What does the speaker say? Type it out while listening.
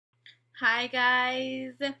Hi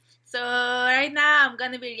guys. So right now I'm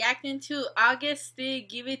gonna be reacting to August D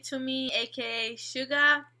Give It To Me aka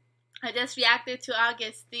Suga. I just reacted to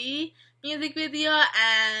August D music video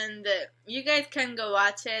and you guys can go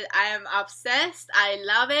watch it. I am obsessed. I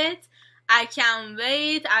love it. I can't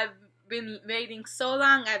wait. I've been waiting so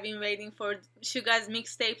long. I've been waiting for Suga's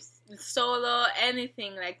mixtapes solo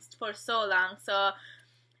anything like for so long. So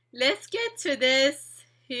let's get to this.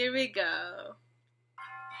 Here we go.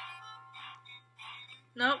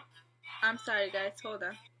 Nope. I'm sorry, guys. Hold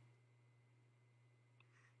on.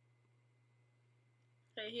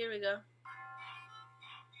 Okay, here we go.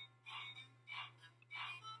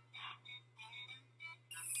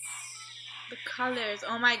 The colors.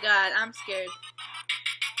 Oh my god, I'm scared.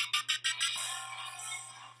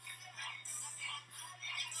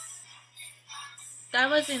 That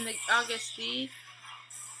was in the August D.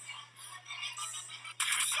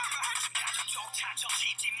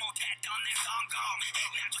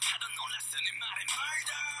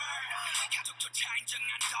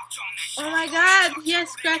 Oh my god, he has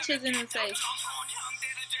scratches in his face.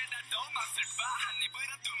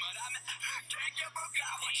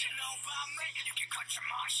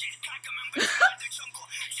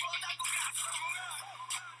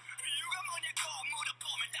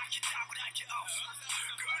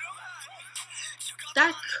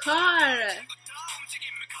 That car!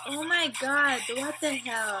 Oh my god, what the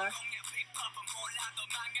hell?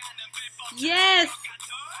 Yes!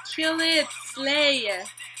 Kill it, slay!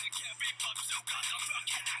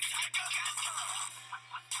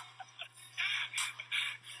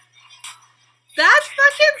 That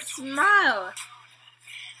fucking smile!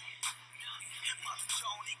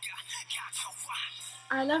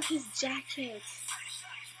 I love his jacket.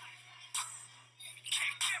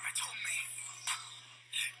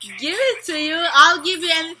 Give it to you. I'll give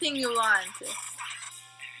you anything you want.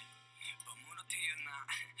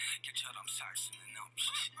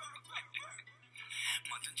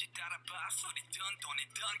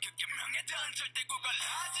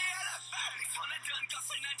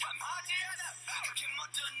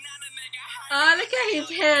 Oh, look at his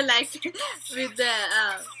hair, like with the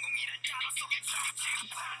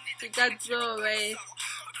it got blown away.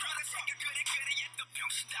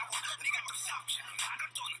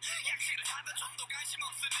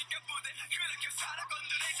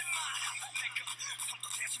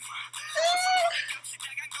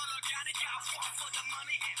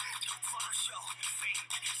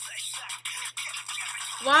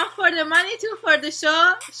 One for the money, two for the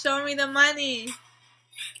show. Show me the money.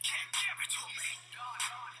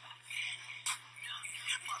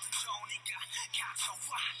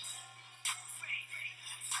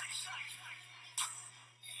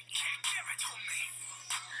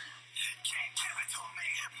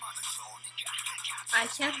 I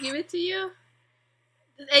can't give it to you.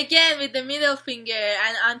 Again with the middle finger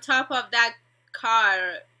and on top of that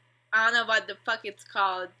car. I don't know what the fuck it's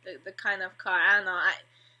called. The kind of car. I don't know.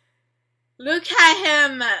 Look at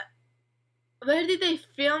him. Where did they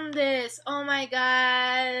film this? Oh my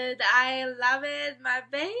god. I love it. My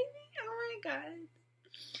baby. Oh my god.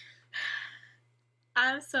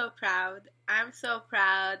 I'm so proud. I'm so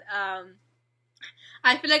proud.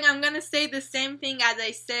 I feel like I'm gonna say the same thing as I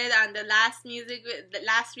said on the last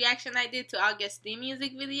reaction I did to August D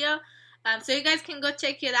music video. So you guys can go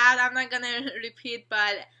check it out. I'm not gonna repeat,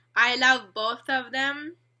 but I love both of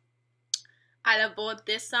them. I love both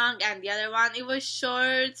this song and the other one. It was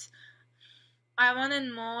short. I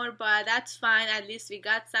wanted more, but that's fine. At least we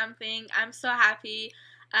got something. I'm so happy.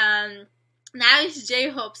 Now it's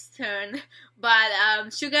J-Hope's turn, but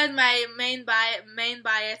Suga's my main bias,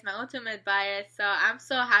 my ultimate bias. So I'm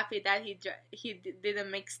so happy that he did a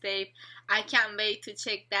mixtape. I can't wait to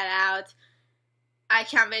check that out. I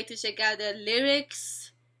can't wait to check out the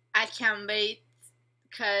lyrics. I can't wait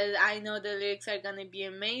because I know the lyrics are gonna be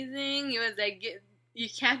amazing. It was like, you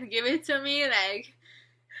can't give it to me, like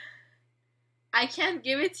I can't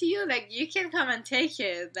give it to you, like you can come and take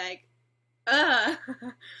it, like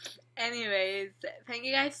Anyways, thank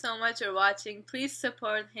you guys so much for watching. Please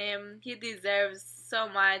support him. He deserves so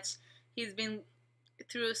much. He's been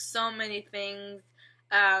through so many things.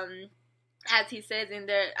 As he says in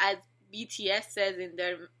as BTS says in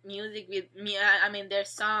their music I mean their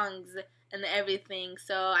songs and everything.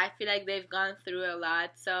 So I feel like they've gone through a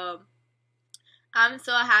lot. So I'm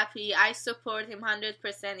so happy. I support him 100%.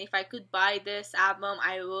 If I could buy this album,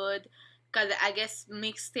 I would. Because I guess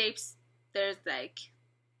mixtapes, there's like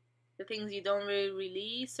the things you don't really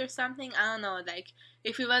release or something. I don't know. Like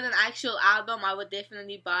if it was an actual album, I would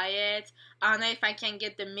definitely buy it. I don't know if I can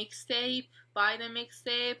get the mixtape, buy the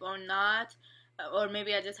mixtape or not. or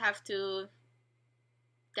maybe I just have to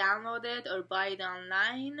download it or buy it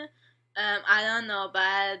online. I don't know,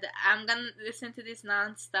 but I'm gonna listen to this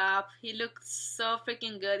nonstop. He looked so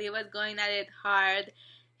freaking good. He was going at it hard.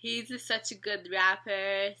 He's such a good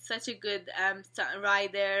rapper, such a good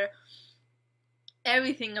writer.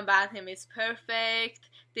 Everything about him is perfect.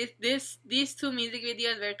 These two music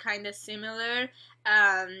videos were kind of similar.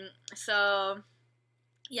 So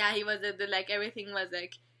yeah, he was like everything was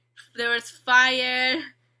like there was fire.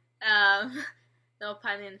 Um, no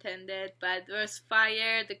pun intended, but there was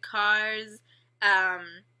fire. The cars. Um,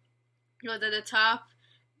 he was at the top.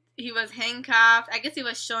 He was handcuffed. I guess he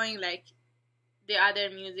was showing like the other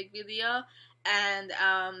music video and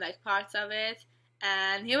like parts of it,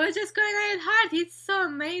 and he was just going at it hard. He's so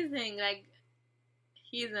amazing. Like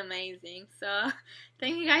he's amazing. So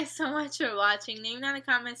thank you guys so much for watching. Leave in the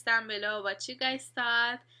comments down below what you guys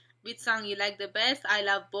thought. Which song you like the best? I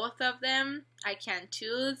love both of them. I can't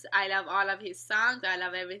choose. I love all of his songs. I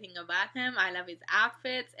love everything about him. I love his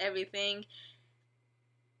outfits, everything.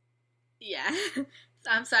 Yeah. So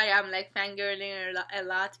I'm sorry I'm like fangirling a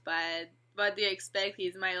lot, but what do you expect?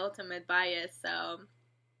 He's my ultimate bias, so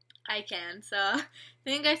I can. So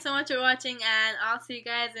thank you guys so much for watching, and I'll see you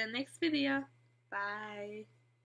guys in the next video. Bye.